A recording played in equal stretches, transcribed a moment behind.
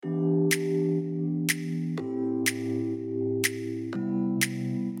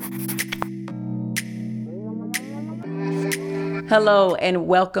Hello and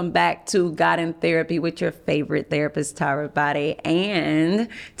welcome back to God in Therapy with your favorite therapist, Tara Bade. And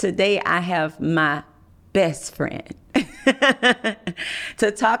today I have my best friend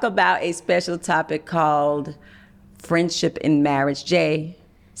to talk about a special topic called friendship in marriage. Jay,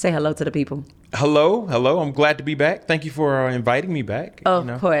 say hello to the people. Hello. I'm glad to be back. Thank you for inviting me back.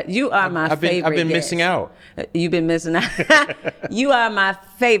 Of course. You are my favorite I've been guest. missing out. You've been missing out. You are my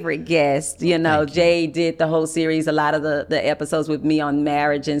favorite guest. You know, Jay did the whole series, a lot of the episodes with me on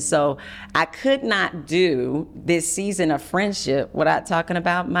marriage. And so I could not do this season of friendship without talking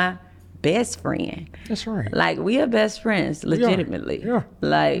about my best friend. That's right. Like, we are best friends, legitimately. Yeah.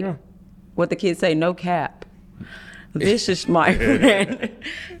 Like, what the kids say, no cap. This is my friend.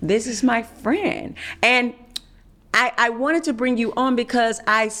 This is my friend. And I wanted to bring you on because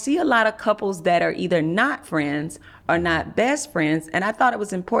I see a lot of couples that are either not friends or not best friends. And I thought it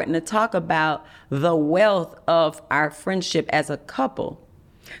was important to talk about the wealth of our friendship as a couple.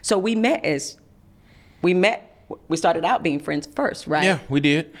 So we started out being friends first, right? Yeah, we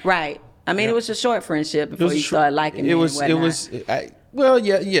did. Right. I mean, it was a short friendship before you started liking me. It was. It was a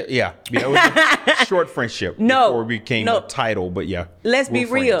short friendship before we became a title, but yeah. Let's be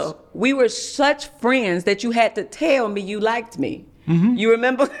real. We were such friends that you had to tell me you liked me. Mm-hmm. You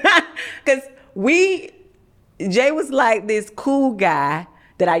remember? Because Jay was like this cool guy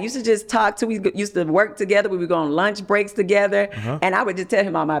that I used to just talk to. We used to work together. We would go on lunch breaks together. And I would just tell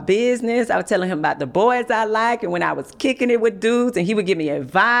him all my business. I was telling him about the boys I like and when I was kicking it with dudes, and he would give me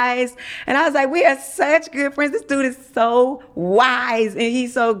advice. And I was like, we are such good friends. This dude is so wise and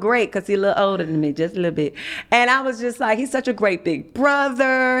he's so great because he's a little older than me, just a little bit. And I was just like, he's such a great big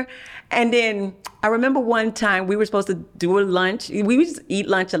brother. And then I remember one time we were supposed to do a lunch. We would just eat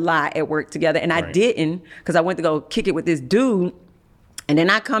lunch a lot at work together. And I didn't because I went to go kick it with this dude. And then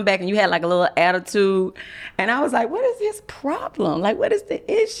I come back and you had like a little attitude. And I was like, what is this problem? Like, what is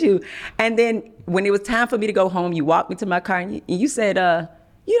the issue? And then when it was time for me to go home, you walked me to my car and you said,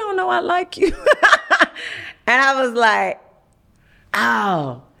 you don't know I like you. And I was like,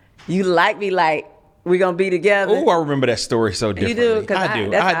 oh, you like me like we're going to be together. Oh, I remember that story so differently. You do? I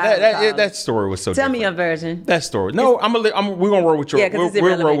do. That story was so Tell different. me your version. That story. No, we're going to roll with your,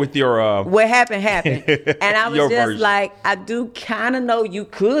 we'll roll with your. What happened. And I was just version. like, I do kind of know you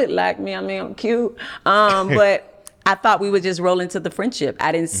could like me. I mean, I'm cute. But I thought we would just roll into the friendship.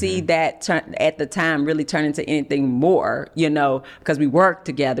 I didn't see that at the time really turn into anything more, because we worked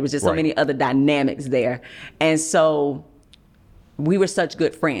together. There was just so many other dynamics there. And so we were such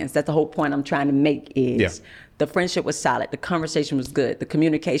good friends. That's the whole point I'm trying to make is the friendship was solid. The conversation was good. The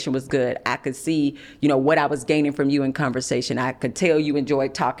communication was good. I could see, what I was gaining from you in conversation. I could tell you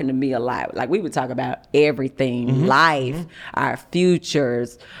enjoyed talking to me a lot. Like we would talk about everything, life, our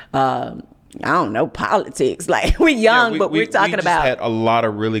futures, I don't know, politics. Like we're young, but we're talking about. We had a lot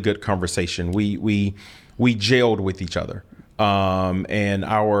of really good conversation. We gelled with each other. And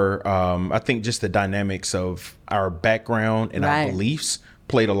our, I think just the dynamics of our background and our beliefs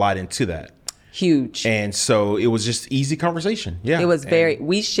played a lot into that. Huge. And so it was just easy conversation. Yeah. It was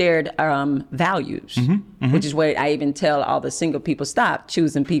we shared values, which is what I even tell all the single people, stop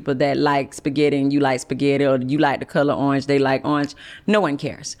choosing people that like spaghetti and you like spaghetti, or you like the color orange, they like orange. No one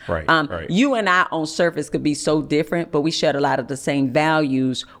cares. Right. You and I on surface could be so different, but we shared a lot of the same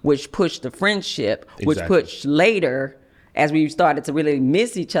values, which pushed the friendship, which pushed later, as we started to really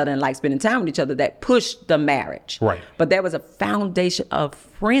miss each other and like spending time with each other, that pushed the marriage. Right. But there was a foundation of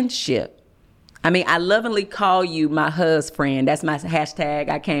friendship. I mean, I lovingly call you my husband. That's my hashtag.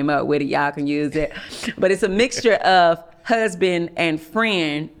 I came up with it. Y'all can use it. But it's a mixture of husband and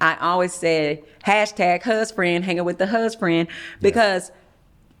friend. I always say hashtag husband, hanging with the husband, because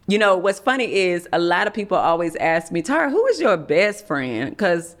what's funny is a lot of people always ask me, Tara, who is your best friend?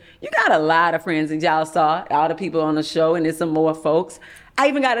 Because you got a lot of friends, and y'all saw all the people on the show, and there's some more folks. I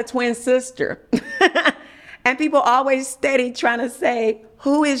even got a twin sister. And people always steady trying to say,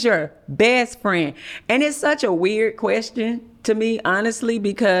 who is your best friend? And it's such a weird question to me, honestly,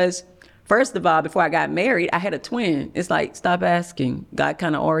 because first of all, before I got married, I had a twin. It's like, stop asking. God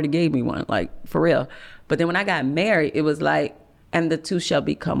kind of already gave me one, like for real. But then when I got married, it was like, and the two shall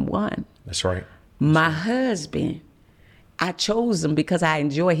become one. That's right. My husband, I chose him because I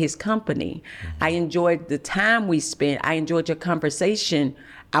enjoy his company. I enjoyed the time we spent. I enjoyed your conversation.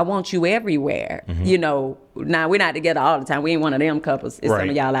 I want you everywhere. Now we're not together all the time. We ain't one of them couples. It's some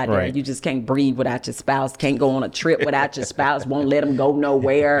of y'all out there. You just can't breathe without your spouse, can't go on a trip without your spouse, won't let them go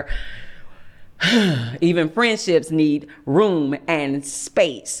nowhere. Even friendships need room and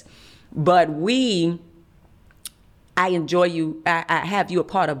space. But I enjoy you. I have you a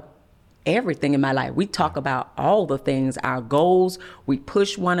part of everything in my life. We talk about all the things, our goals. We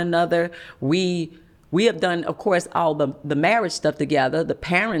push one another. We have done, of course, all the marriage stuff together, the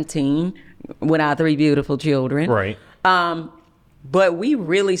parenting with our 3 beautiful children. Right. But we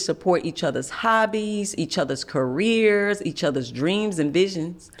really support each other's hobbies, each other's careers, each other's dreams and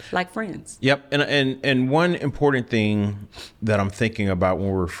visions, like friends. Yep. And one important thing that I'm thinking about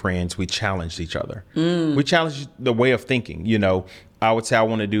when we're friends, we challenged each other. We challenged the way of thinking. You know, I would say I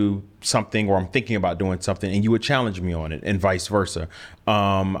want to do something, or I'm thinking about doing something, and you would challenge me on it, and vice versa.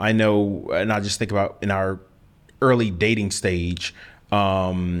 I know, and I just think about in our early dating stage,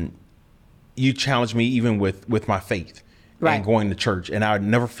 you challenged me even with my faith. Right. And going to church. And I would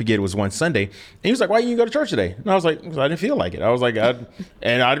never forget, it was one Sunday. And he was like, why didn't you go to church today? And I was like, I didn't feel like it. I was like, I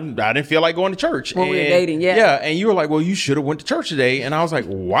didn't feel like going to church. When we were dating, yeah. Yeah. And you were like, well, you should have went to church today. And I was like,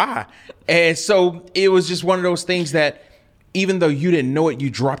 why? And so it was just one of those things that even though you didn't know it,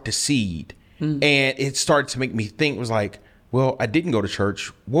 you dropped a seed. And it started to make me think. It was like, well, I didn't go to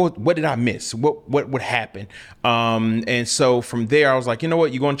church. What did I miss? What happened? And so from there, I was like, you know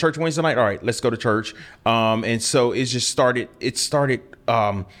what? You going to church Wednesday night? All right, let's go to church. And so it just started. It started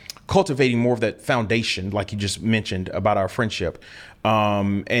cultivating more of that foundation, like you just mentioned about our friendship.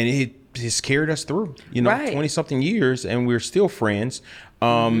 And it just carried us through, 20 something years, and we're still friends.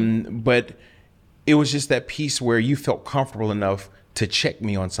 But it was just that piece where you felt comfortable enough to check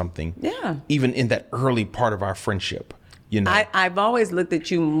me on something. Yeah. Even in that early part of our friendship. I've always looked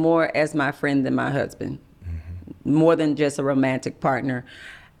at you more as my friend than my husband, more than just a romantic partner.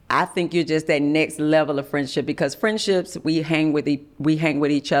 I think you're just that next level of friendship, because friendships, we hang with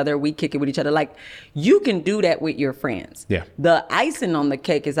each other, we kick it with each other. Like, you can do that with your friends. Yeah. The icing on the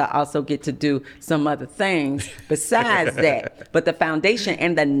cake is I also get to do some other things besides that. But the foundation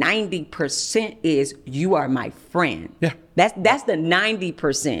and the 90% is you are my friend. Yeah. That's the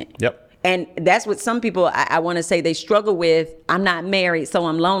 90%. Yep. And that's what some people, I want to say, they struggle with. I'm not married, so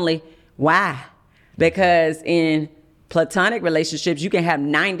I'm lonely. Why? Because in platonic relationships, you can have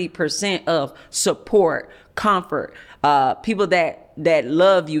 90% of support, comfort, people that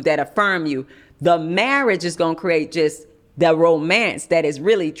love you, that affirm you. The marriage is going to create just the romance that is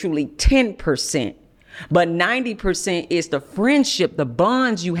really, truly 10%. But 90% is the friendship, the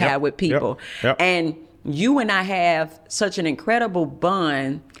bonds you have with people. Yep. And you and I have such an incredible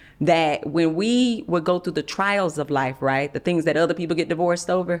bond that when we would go through the trials of life, right, the things that other people get divorced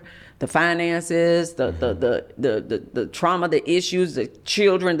over, the finances, the trauma, the issues, the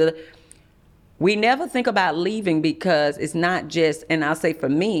children, we never think about leaving, because it's not just, and I'll say for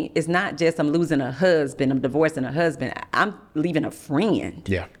me, it's not just I'm losing a husband, I'm divorcing a husband, I'm leaving a friend.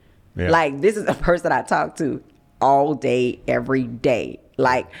 Yeah. Like, this is a person I talk to all day, every day.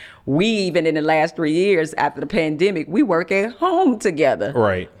 Like, we even in the last 3 years after the pandemic, we work at home together.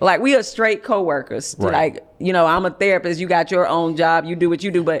 Right. Like, we are straight coworkers. Right. Like, I'm a therapist, you got your own job, you do what you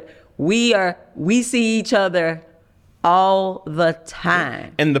do, but we see each other all the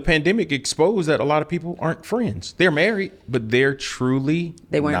time. And the pandemic exposed that a lot of people aren't friends. They're married, but they're truly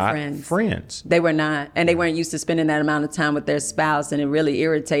not friends. They were not. And they weren't used to spending that amount of time with their spouse, and it really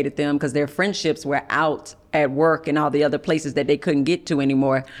irritated them because their friendships were out at work and all the other places that they couldn't get to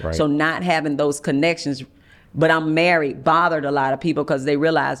anymore. Right. So not having those connections, but I'm married, bothered a lot of people because they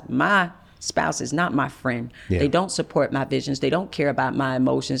realized my spouse is not my friend. Yeah. They don't support my visions. They don't care about my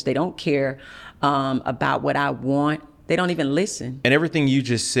emotions. They don't care about what I want. They don't even listen. And everything you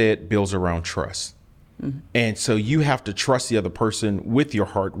just said builds around trust. Mm-hmm. And so you have to trust the other person with your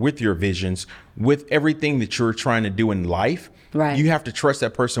heart, with your visions, with everything that you're trying to do in life. Right. You have to trust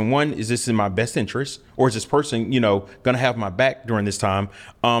that person. One, is this in my best interest? Or is this person, going to have my back during this time?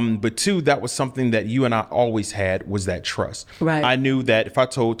 But two, that was something that you and I always had, was that trust. Right. I knew that if I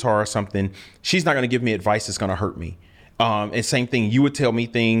told Tara something, she's not going to give me advice that's going to hurt me. And same thing, you would tell me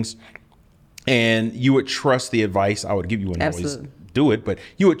things and you would trust the advice I would give you. Wouldn't always do it, but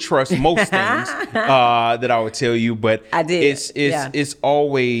you would trust most things that I would tell you. But I did. It's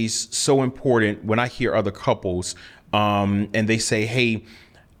always so important when I hear other couples and they say, hey,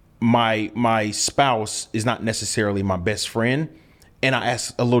 my spouse is not necessarily my best friend. And I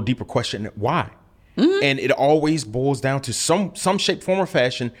ask a little deeper question, why? Mm-hmm. And it always boils down to some shape, form, or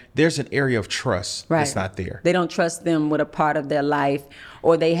fashion. There's an area of trust that's not there. They don't trust them with a part of their life,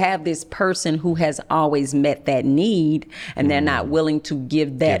 or they have this person who has always met that need, and they're not willing to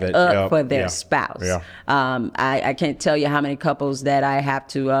give that up for their spouse. Yeah. I can't tell you how many couples that I have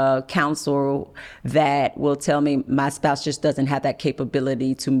to counsel that will tell me my spouse just doesn't have that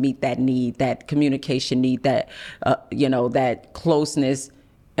capability to meet that need, that communication need, that that closeness.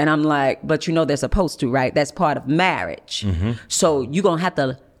 And I'm like, but they're supposed to, right? That's part of marriage. Mm-hmm. So you're going to have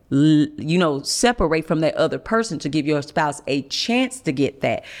to separate from that other person to give your spouse a chance to get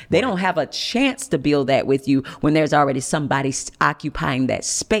that. They don't have a chance to build that with you when there's already somebody occupying that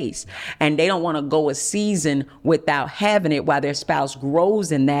space. And they don't want to go a season without having it while their spouse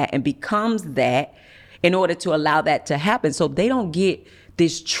grows in that and becomes that in order to allow that to happen. So they don't get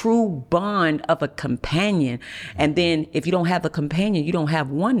this true bond of a companion. And then if you don't have a companion, you don't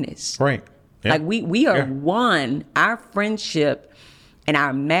have oneness. Right. Yeah. Like we are one. Our friendship and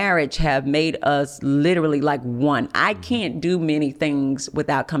our marriage have made us literally like one. I can't do many things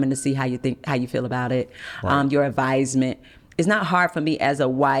without coming to see how you feel about it. Right. Your advisement. It's not hard for me as a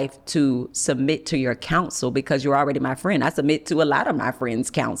wife to submit to your counsel because you're already my friend. I submit to a lot of my friends'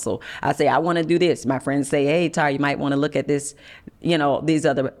 counsel. I say, I want to do this. My friends say, hey, Tara, you might want to look at this, these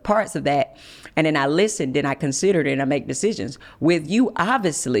other parts of that. And then I listen, then I consider it and I make decisions. With you,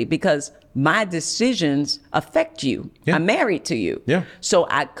 obviously, because my decisions affect you. Yeah. I'm married to you. Yeah. So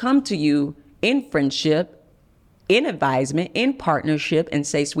I come to you in friendship, in advisement, in partnership, and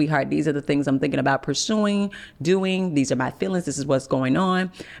say, sweetheart, these are the things I'm thinking about pursuing, doing. These are my feelings. This is what's going on.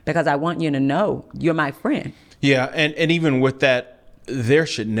 Because I want you to know you're my friend. Yeah. And even with that, there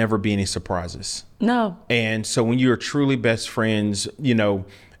should never be any surprises. No. And so when you're truly best friends,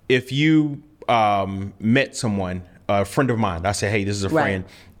 if you met someone, a friend of mine, I say, hey, this is a friend.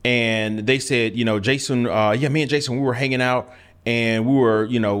 Right. And they said, Jason, me and Jason, we were hanging out. And we were,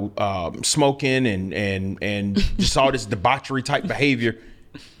 smoking and just all this debauchery type behavior.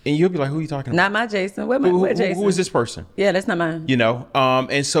 And you'll be like, who are you talking about? Not my Jason. Where Jason? Who is this person? Yeah, that's not mine.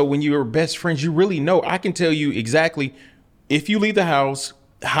 And so when you're best friends, you really know. I can tell you exactly if you leave the house,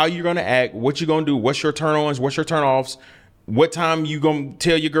 how you're going to act, what you're going to do, what's your turn-ons, what's your turn-offs, what time you going to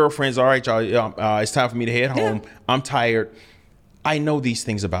tell your girlfriends, all right, y'all, it's time for me to head home. I'm tired. I know these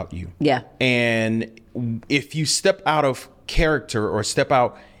things about you. Yeah. And if you step out of character or step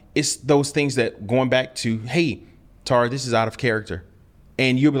out, it's those things that going back to, hey, Tara, this is out of character.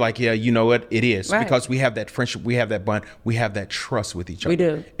 And you'll be like, yeah, you know what? It is. Right. Because we have that friendship, we have that bond, we have that trust with each other. We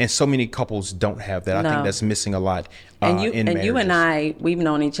do. And so many couples don't have that. No. I think that's missing a lot and you, in and marriages. you and I, we've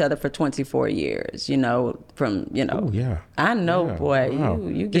known each other for 24 years, Oh, yeah. I know, yeah. boy, Wow.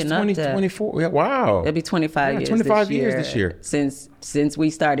 you getting up there. 24. Yeah, wow. It'll be 25 years 25 years this year. Since we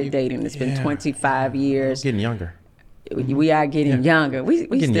started dating. It's been 25 years. Getting younger. We are getting younger. We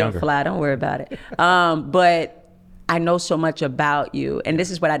still younger. fly. Don't worry about it. But I know so much about you. And this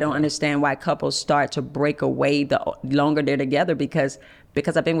is what I don't understand, why couples start to break away the longer they're together, because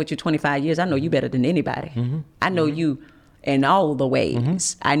I've been with you 25 years. I know you better than anybody. Mm-hmm. I know you in all the ways.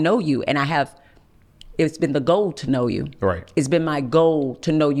 Mm-hmm. I know you, and it's been the goal to know you. Right. It's been my goal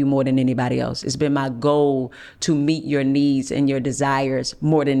to know you more than anybody else. It's been my goal to meet your needs and your desires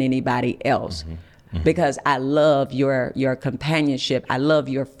more than anybody else. Mm-hmm. Mm-hmm. Because I love your companionship. I love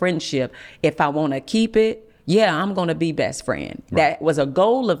your friendship. If I want to keep it, I'm going to be best friend. Right. That was a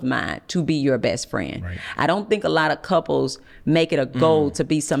goal of mine, to be your best friend. Right. I don't think a lot of couples make it a goal to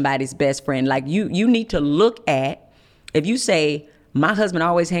be somebody's best friend. Like you need to look at, if you say, my husband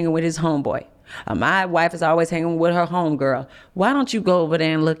always hanging with his homeboy, or my wife is always hanging with her homegirl, why don't you go over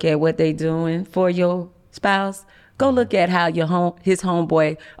there and look at what they doing for your spouse? Go look at how his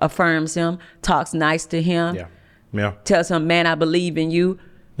homeboy affirms him, talks nice to him, tells him, man, I believe in you.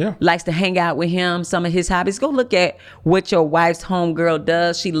 Yeah. Likes to hang out with him, some of his hobbies. Go look at what your wife's homegirl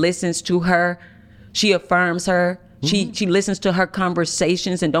does. She listens to her. She affirms her. Mm-hmm. She listens to her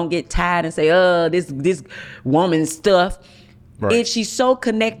conversations and don't get tired and say, this woman's stuff. Right. If she's so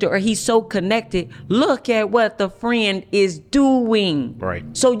connected or he's so connected, look at what the friend is doing. Right.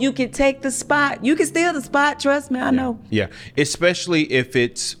 So you can take the spot. You can steal the spot. Trust me, I know. Yeah. Especially if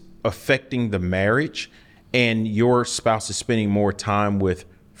it's affecting the marriage and your spouse is spending more time with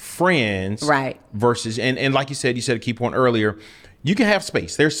friends. Right. Versus, and like you said a key point earlier, you can have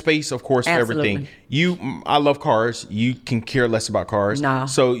space. There's space, of course, for everything. I love cars. You can care less about cars. No.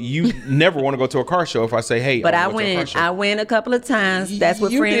 So you never want to go to a car show if I say, hey, but I went a couple of times. That's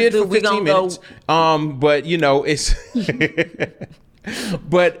what friends do. We're going to go. But it's,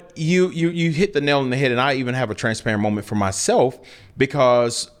 but you hit the nail on the head. And I even have a transparent moment for myself,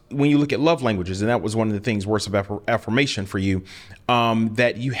 because when you look at love languages, and that was one of the things, words of affirmation for you,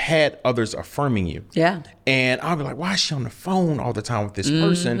 that you had others affirming you. Yeah. And I'll be like, why is she on the phone all the time with this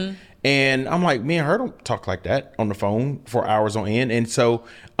person? And I'm like, me and her don't talk like that on the phone for hours on end. And so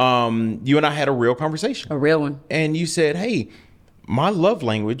you and I had a real conversation. A real one. And you said, hey, my love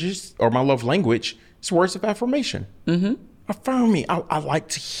language is words of affirmation. Mm-hmm. Affirm me. I like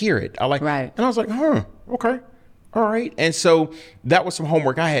to hear it. Right. And I was like, okay. All right. And so that was some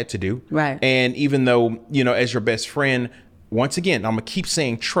homework I had to do. Right. And even though, as your best friend, once again, I'm going to keep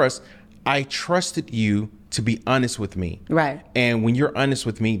saying trust. I trusted you to be honest with me. Right. And when you're honest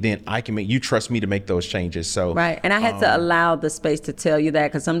with me, then I can you trust me to make those changes. So right. And I had to allow the space to tell you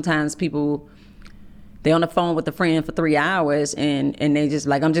that, because sometimes people, they're on the phone with a friend for 3 hours and they just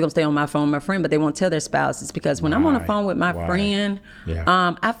like, I'm just gonna stay on my phone with my friend, but they won't tell their spouse. It's because when I'm on the phone with my friend,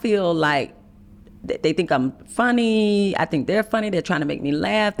 I feel like they think I'm funny. I think they're funny. They're trying to make me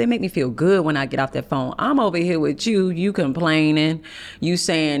laugh. They make me feel good when I get off that phone. I'm over here with you complaining, you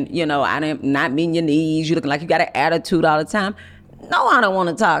saying, I didn't not mean your needs. You looking like you got an attitude all the time. No, I don't want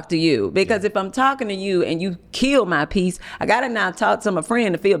to talk to you, because if I'm talking to you and you kill my peace, I got to now talk to my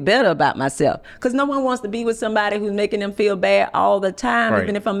friend to feel better about myself, because no one wants to be with somebody who's making them feel bad all the time,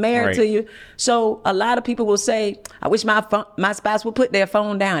 even if I'm married to you. So a lot of people will say, I wish my spouse would put their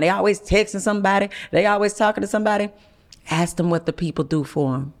phone down. They always texting somebody. They always talking to somebody. Ask them what the people do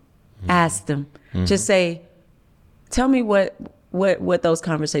for them. Ask them. Just say, tell me what those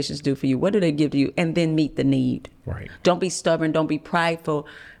conversations do for you. What do they give to you? And then meet the need. Right. Don't be stubborn. Don't be prideful.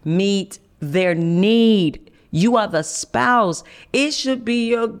 Meet their need. You are the spouse. It should be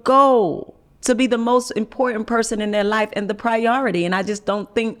your goal to be the most important person in their life and the priority. And I just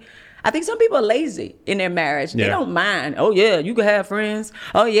don't think, I think some people are lazy in their marriage. They don't mind. Oh yeah, you can have friends.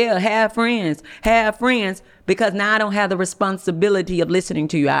 Oh yeah, have friends. Have friends. Because now I don't have the responsibility of listening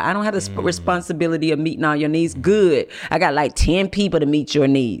to you. I don't have the responsibility of meeting all your needs. Good. I got like 10 people to meet your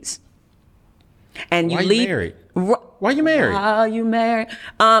needs. And Why you married? Why you married? Oh, you married.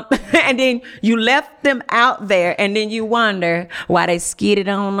 And then you left them out there, and then you wonder why they skidded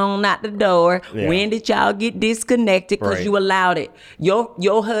on out the door. Yeah. When did y'all get disconnected? Because you allowed it.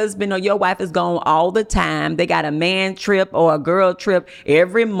 Your husband or your wife is gone all the time. They got a man trip or a girl trip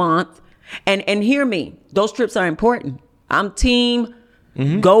every month. And hear me, those trips are important. I'm team.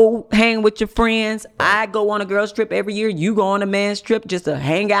 Go hang with your friends. I go on a girls trip every year. You go on a man's trip just to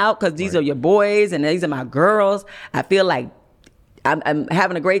hang out, because these are your boys and these are my girls. I feel like I'm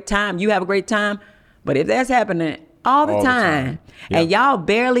having a great time. You have a great time. But if that's happening all the time. And y'all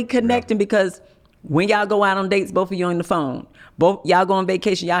barely connecting because when y'all go out on dates, both of you on the phone, both y'all go on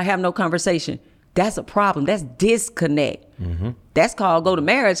vacation, y'all have no conversation. That's a problem. That's disconnect. That's called go to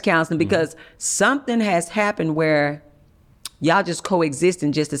marriage counseling, because something has happened where y'all just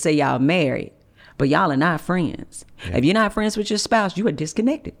coexisting just to say y'all married, but y'all are not friends. If you're not friends with your spouse, you are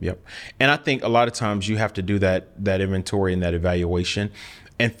disconnected. Yep. And I think a lot of times you have to do that inventory and that evaluation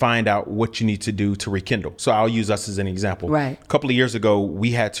and find out what you need to do to rekindle. So I'll use us as an example. Right. A couple of years ago, we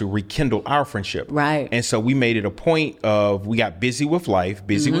had to rekindle our friendship. Right. And so we made it a point of, we got busy with life,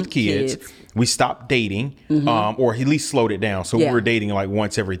 busy with kids. We stopped dating, or at least slowed it down. So we were dating like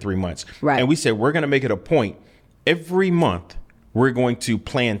once every 3 months. Right. And we said, we're going to make it a point every month. We're going to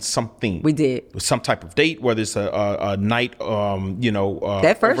plan something. We did. Some type of date, whether it's a night,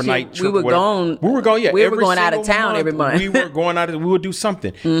 that first overnight year, trip. We were going out of town every month. We were going out. We would do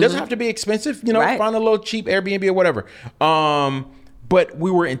something. Doesn't have to be expensive. Find a little cheap Airbnb or whatever. But we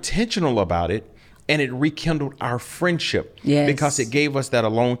were intentional about it, and it rekindled our friendship. Yes. Because it gave us that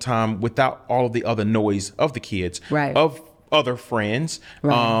alone time without all the other noise of the kids, of other friends,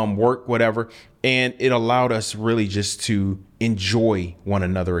 work, whatever. And it allowed us really just to enjoy one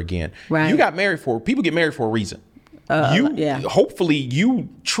another again. Right. People get married for a reason. Hopefully you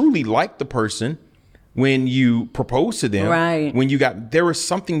truly like the person when you propose to them. Right. There was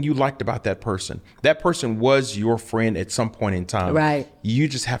something you liked about that person. That person was your friend at some point in time. Right. You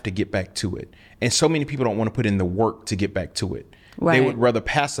just have to get back to it. And so many people don't want to put in the work to get back to it. Right. They would rather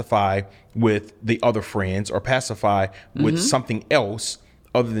pacify with the other friends or pacify with something else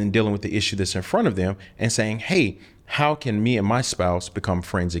other than dealing with the issue that's in front of them and saying, hey, how can me and my spouse become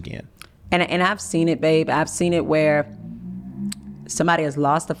friends again? And I've seen it, babe. I've seen it where somebody has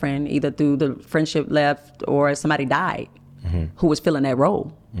lost a friend, either through the friendship left or somebody died who was filling that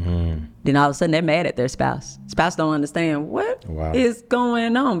role. Then all of a sudden they're mad at their spouse. Spouse don't understand what is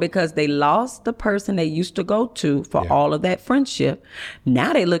going on, because they lost the person they used to go to for all of that friendship.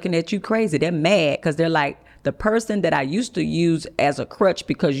 Now they're looking at you crazy. They're mad because they're like, the person that I used to use as a crutch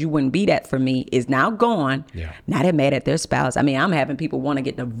because you wouldn't be that for me is now gone. Yeah. Now they're mad at their spouse. I mean, I'm having people want to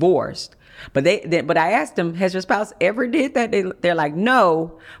get divorced. But but I asked them, has your spouse ever did that? They're like,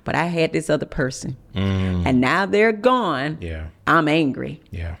 no, but I had this other person. And now they're gone. Yeah. I'm angry.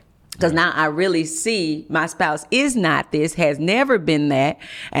 Yeah. Because now I really see my spouse is not this, has never been that.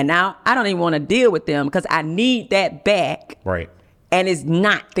 And now I don't even want to deal with them because I need that back. Right. And it's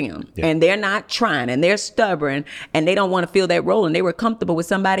not them. Yeah. And they're not trying, and they're stubborn, and they don't want to fill that role. And they were comfortable with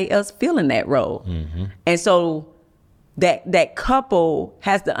somebody else filling that role. And so that couple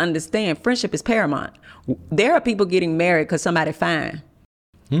has to understand friendship is paramount. There are people getting married because somebody fine,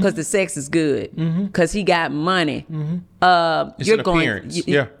 because the sex is good, because he got money. It's You're an going. appearance.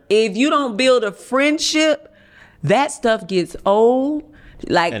 Yeah. If you don't build a friendship, that stuff gets old.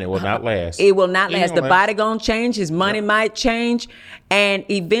 Like, And it will not last. It will not last. The last. body gonna change. His money might change, and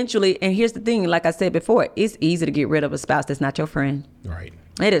eventually. And here's the thing: like I said before, it's easy to get rid of a spouse that's not your friend. Right.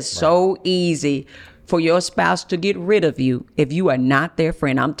 It is so easy for your spouse to get rid of you if you are not their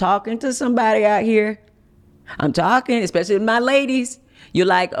friend. I'm talking to somebody out here. I'm talking, especially with my ladies. You're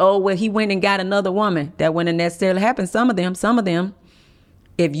like, oh, well, he went and got another woman. That wouldn't necessarily happen. Some of them.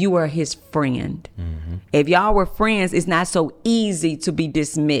 If you are his friend, if y'all were friends, it's not so easy to be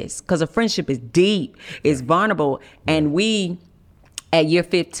dismissed, because a friendship is deep, it's vulnerable. And we, at year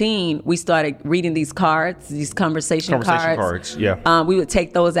 15, we started reading these cards, these conversation cards. Yeah. We would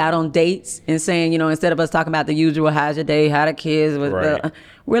take those out on dates and saying, instead of us talking about the usual, how's your day, how the kids, Right.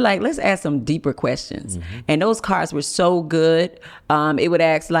 We're like, let's ask some deeper questions. And those cards were so good. It would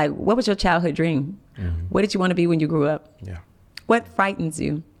ask, like, what was your childhood dream? What did you want to be when you grew up? Yeah. What frightens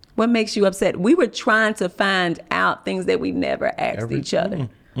you? What makes you upset? We were trying to find out things that we never asked each other.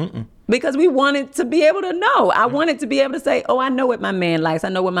 Because we wanted to be able to know. I wanted to be able to say, oh, I know what my man likes. I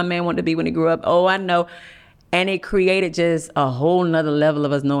know what my man wanted to be when he grew up. Oh, I know. And it created just a whole nother level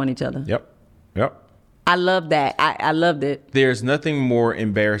of us knowing each other. Yep. I love that. I loved it. There's nothing more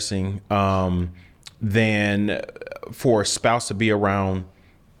embarrassing than for a spouse to be around,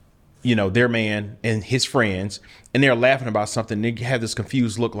 their man and his friends, and they're laughing about something. They have this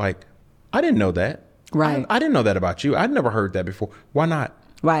confused look like, I didn't know that. Right. I didn't know that about you. I'd never heard that before. Why not?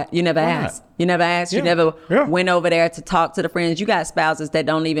 Right. You never asked. You never asked. You never went over there to talk to the friends. You got spouses that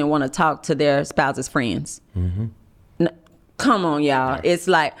don't even want to talk to their spouses' friends. Come on, y'all. Yeah. It's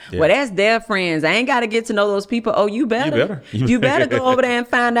like, well, that's their friends. I ain't got to get to know those people. Oh, you better. You better go over there and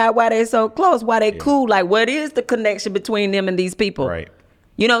find out why they so close, why they cool. Like, what is the connection between them and these people? Right.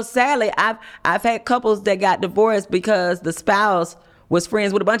 Sadly, I've had couples that got divorced because the spouse was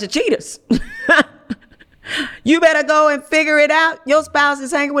friends with a bunch of cheaters. You better go and figure it out. Your spouse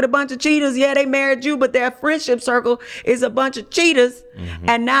is hanging with a bunch of cheaters. Yeah, they married you, but their friendship circle is a bunch of cheaters.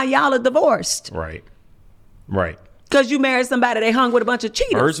 And now y'all are divorced. Right. Because you married somebody they hung with a bunch of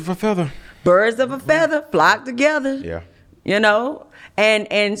cheaters. Birds of a feather. Birds of a feather flock together. Yeah.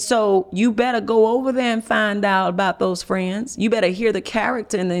 And so you better go over there and find out about those friends. You better hear the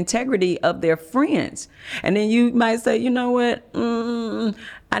character and the integrity of their friends. And then you might say, you know what?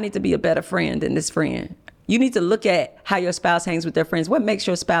 I need to be a better friend than this friend. You need to look at how your spouse hangs with their friends. What makes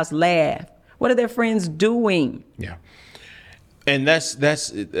your spouse laugh? What are their friends doing? Yeah. And that's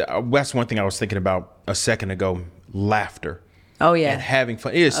one thing I was thinking about a second ago. Laughter. Oh, yeah. And having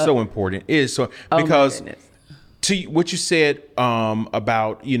fun. It is so important. It is so, because to what you said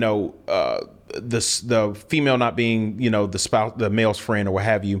about, the female not being, the spouse, the male's friend or what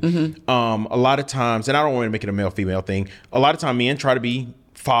have you. A lot of times, and I don't want to make it a male-female thing, a lot of times men try to be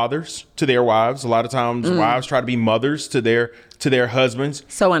fathers to their wives. A lot of times wives try to be mothers to their husbands.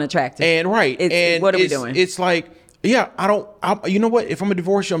 So unattractive. And right. And what are we doing? It's like, you know what? If I'm going to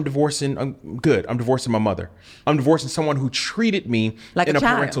divorce you, I'm divorcing my mother. I'm divorcing someone who treated me like in a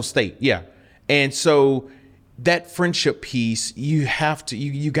child. parental state. Yeah. And so that friendship piece, you have to,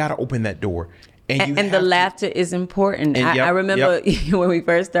 you got to open that door. And the laughter is important. I remember when we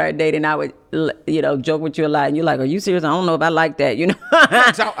first started dating, I would, joke with you a lot. And you're like, are you serious? I don't know if I like that,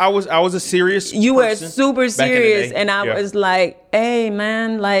 I was a serious You were super back in the serious. day. And I was like, hey,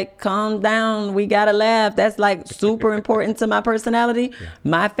 man, like, calm down. We got to laugh. That's like super important to my personality. Yeah.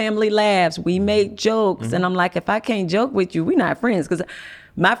 My family laughs. We make jokes. And I'm like, if I can't joke with you, we're not friends. Because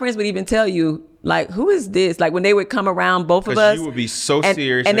my friends would even tell you, like, who is this? Like, when they would come around, both of us. You would be so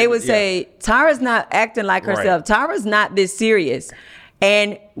serious. And they would say, Tara's not acting like herself. Right. Tara's not this serious.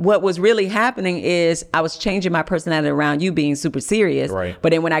 And what was really happening is I was changing my personality around you being super serious. Right.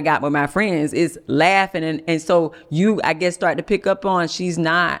 But then when I got with my friends, it's laughing. And so you, I guess, start to pick up on she's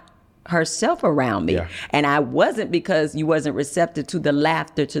not herself around me. Yeah. And I wasn't, because you wasn't receptive to the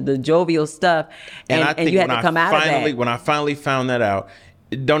laughter, to the jovial stuff. And I think you had to come out of that. When I finally found that out,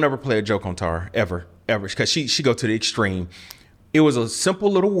 don't ever play a joke on Tara, ever, because she go to the extreme. It was a simple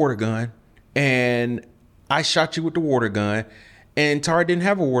little water gun, and I shot you with the water gun, and Tara didn't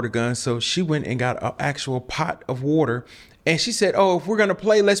have a water gun, so she went and got an actual pot of water, and she said, "Oh, if we're gonna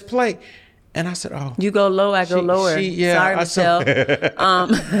play, let's play." And I said, "Oh, you go low, I go lower." Sorry, Michelle.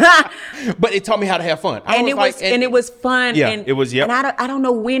 But it taught me how to have fun. It was fun. Yeah, and, it was. Yep. And I don't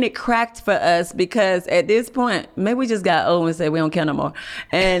know when it cracked for us, because at this point, maybe we just got old and said we don't care no more.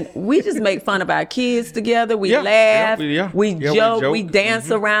 And we just make fun of our kids together. We laugh. We joke. We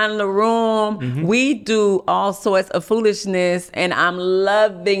dance around the room. We do all sorts of foolishness, and I'm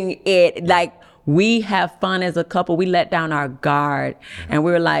loving it. Like, we have fun as a couple. We let down our guard, and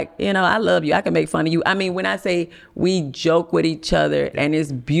we're like, I love you. I can make fun of you. I mean, when I say we joke with each other, and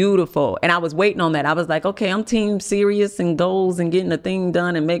it's beautiful. And I was waiting on that. I was like, okay, I'm team serious and goals and getting the thing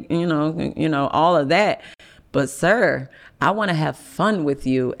done and make, all of that. But sir, I want to have fun with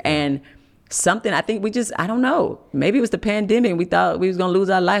you. And something, I think I don't know. Maybe it was the pandemic. We thought we was going to lose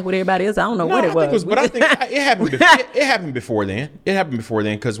our life with everybody else. I don't know what it was. But I think it happened. It happened before then. It happened before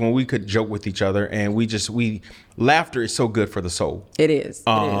then, because when we could joke with each other, and laughter is so good for the soul. It is.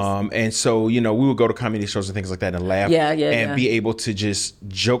 And so, we would go to comedy shows and things like that and laugh. And be able to just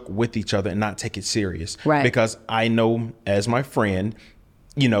joke with each other and not take it serious. Right. Because I know, as my friend,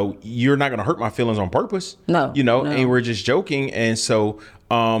 you're not going to hurt my feelings on purpose. No. And we're just joking. And so,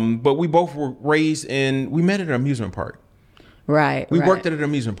 but we both were raised we met at an amusement park. Right. We worked at an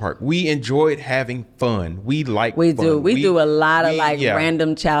amusement park. We enjoyed having fun. We like fun. We do a lot of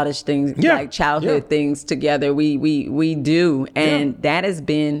random childish things, like childhood things together. We do. And that has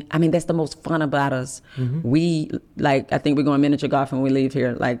been, that's the most fun about us. We, I think we're going miniature golf when we leave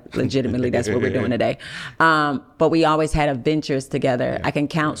here. Like, legitimately, that's what we're doing today. But we always had adventures together. I can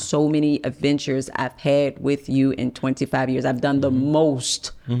count so many adventures I've had with you in 25 years. I've done the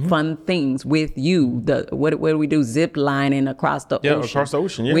most fun things with you. What do we do? Zip lining across the ocean. Across the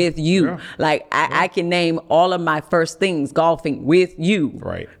ocean, with you. Like, I can name all of my first things golfing with you.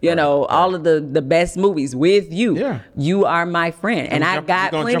 Right. All of the best movies with you. Yeah. You are my friend. And I got plenty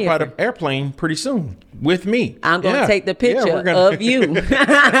of... You're going to jump out of an airplane pretty soon with me. I'm going to take the picture of you.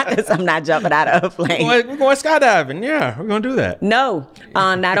 Because I'm not jumping out of a plane. We're going skydiving. Yeah, we're going to do that. No,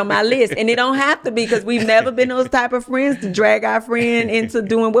 not on my list. And it don't have to be, because we've never been those type of friends to drag our friend into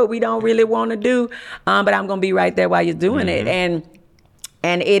doing what we don't really want to do. But I'm going to be right there while you're doing it. And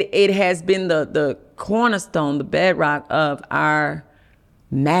it has been the cornerstone, the bedrock of our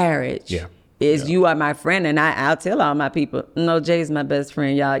marriage. Yeah. You are my friend. And I'll tell all my people, no, Jay's my best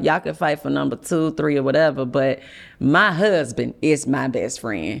friend, y'all. Y'all can fight for number 2, 3, or whatever, but my husband is my best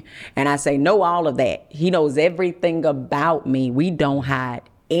friend. And I say, know all of that. He knows everything about me. We don't hide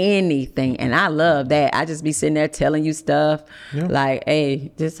anything. And I love that. I just be sitting there telling you stuff like,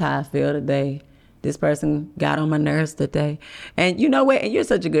 hey, this is how I feel today. This person got on my nerves today. And you know what? And you're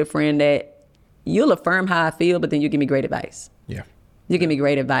such a good friend that you'll affirm how I feel, but then you give me great advice. Yeah. You give me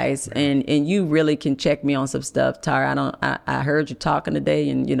great advice, and you really can check me on some stuff. Tara, I heard you talking today,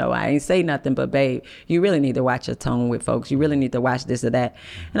 and I ain't say nothing, but babe, you really need to watch your tone with folks. You really need to watch this or that.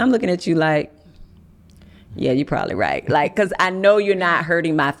 And I'm looking at you like, yeah, you're probably right. Like, because I know you're not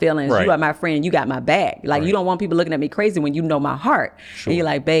hurting my feelings. Right. You are my friend. You got my back. Like, you don't want people looking at me crazy when you know my heart. Sure. And you're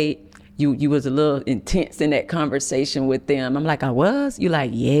like, babe, you was a little intense in that conversation with them. I'm like, I was? You're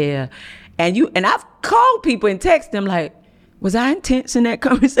like, yeah. And I've called people and text them like, was I intense in that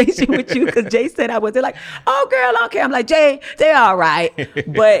conversation with you? Because Jay said I was. They're like, oh, girl, I don't care. I'm like, Jay, they're all right.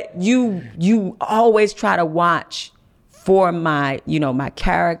 But you always try to watch for my, my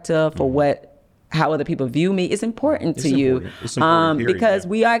character, for how other people view me. It's important to you. It's important, because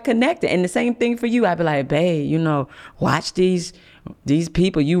we are connected. And the same thing for you. I'd be like, babe, watch these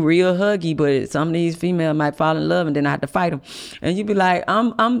people. You real huggy, but some of these females might fall in love, and then I have to fight them. And you'd be like,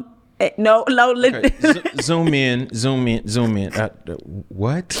 no. Okay. Zoom in.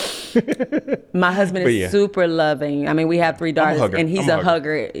 What? My husband is super loving. I mean, we have 3 daughters, and he's a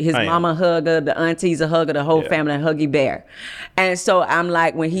hugger. His mama hugger, the auntie's a hugger, the whole family a huggy bear. And so I'm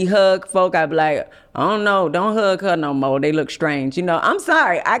like, when he hug folk, I be like, oh no, don't hug her no more. They look strange. I'm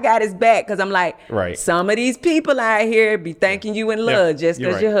sorry. I got his back, because I'm like, some of these people out here be thanking you in love just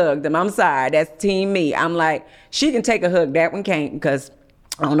because you hugged them. I'm sorry. That's team me. I'm like, she can take a hug. That one can't, because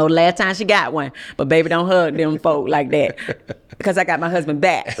I don't know the last time she got one, but baby, don't hug them folk like that, because I got my husband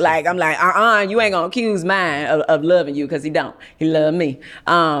back. Like, I'm like, you ain't gonna accuse mine of loving you, because he don't. He love me.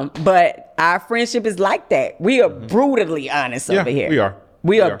 But our friendship is like that. We are brutally honest over here.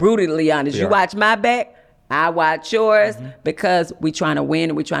 We are brutally honest. You watch my back, I watch yours, because we trying to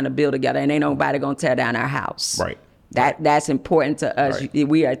win and we trying to build together, and ain't nobody gonna tear down our house. Right. That's important to us. Right.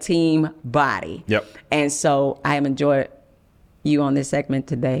 We are a team body. Yep. And so I have enjoyed you on this segment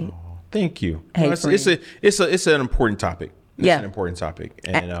today. Thank you. Hey, it's an important topic. That's an important topic.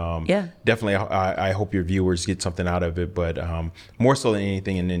 And definitely I hope your viewers get something out of it, but more so than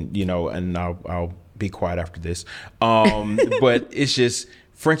anything, and then, you know, and I'll be quiet after this. But it's just,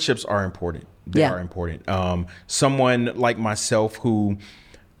 friendships are important. They are important. Someone like myself, who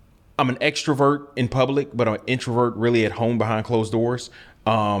I'm an extrovert in public, but I'm an introvert really at home behind closed doors.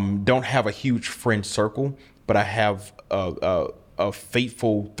 Don't have a huge friend circle, but I have a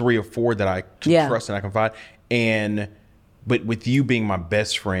faithful 3 or 4 that I can trust and I confide. But with you being my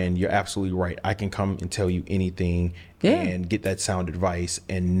best friend, you're absolutely right. I can come and tell you anything and get that sound advice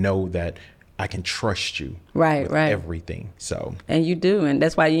and know that I can trust you with everything. So, and you do, and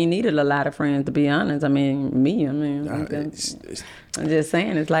that's why you needed a lot of friends, to be honest. I mean, I'm just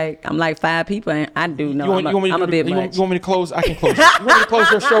saying, it's like I'm like 5 people, and I do know I'm a bit much. You want me to close? I can close. You want me to close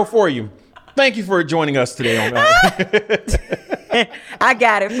your show for you? Thank you for joining us today on I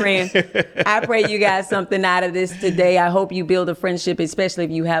got it, friend. I pray you got something out of this today. I hope you build a friendship, especially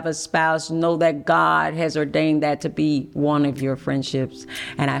if you have a spouse. Know that God has ordained that to be one of your friendships.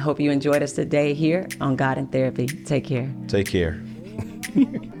 And I hope you enjoyed us today here on God in Therapy. Take care. Take care.